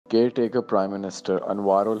Caretaker Prime Minister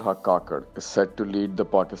Anwaarul Kakar is set to lead the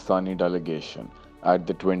Pakistani delegation at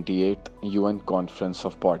the 28th UN Conference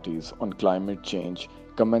of Parties on Climate Change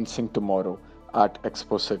commencing tomorrow at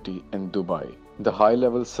Expo City in Dubai. The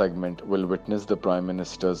high-level segment will witness the Prime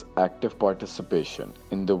Minister's active participation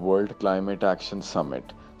in the World Climate Action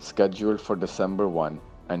Summit scheduled for December 1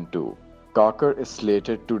 and 2. Kakar is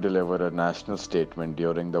slated to deliver a national statement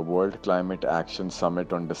during the World Climate Action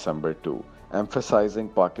Summit on December 2, emphasizing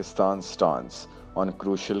Pakistan's stance on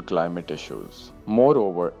crucial climate issues.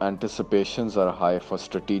 Moreover, anticipations are high for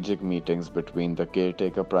strategic meetings between the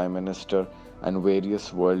Caretaker Prime Minister and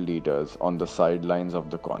various world leaders on the sidelines of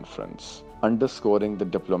the conference, underscoring the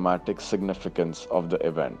diplomatic significance of the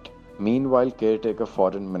event. Meanwhile, Caretaker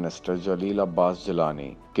Foreign Minister Jalil Abbas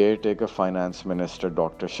Jilani, Caretaker Finance Minister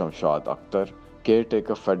Dr. Shamshad Akhtar,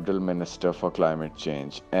 Caretaker Federal Minister for Climate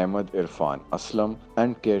Change Ahmed Irfan Aslam,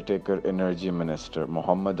 and Caretaker Energy Minister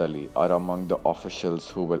Muhammad Ali are among the officials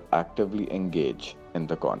who will actively engage in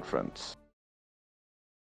the conference.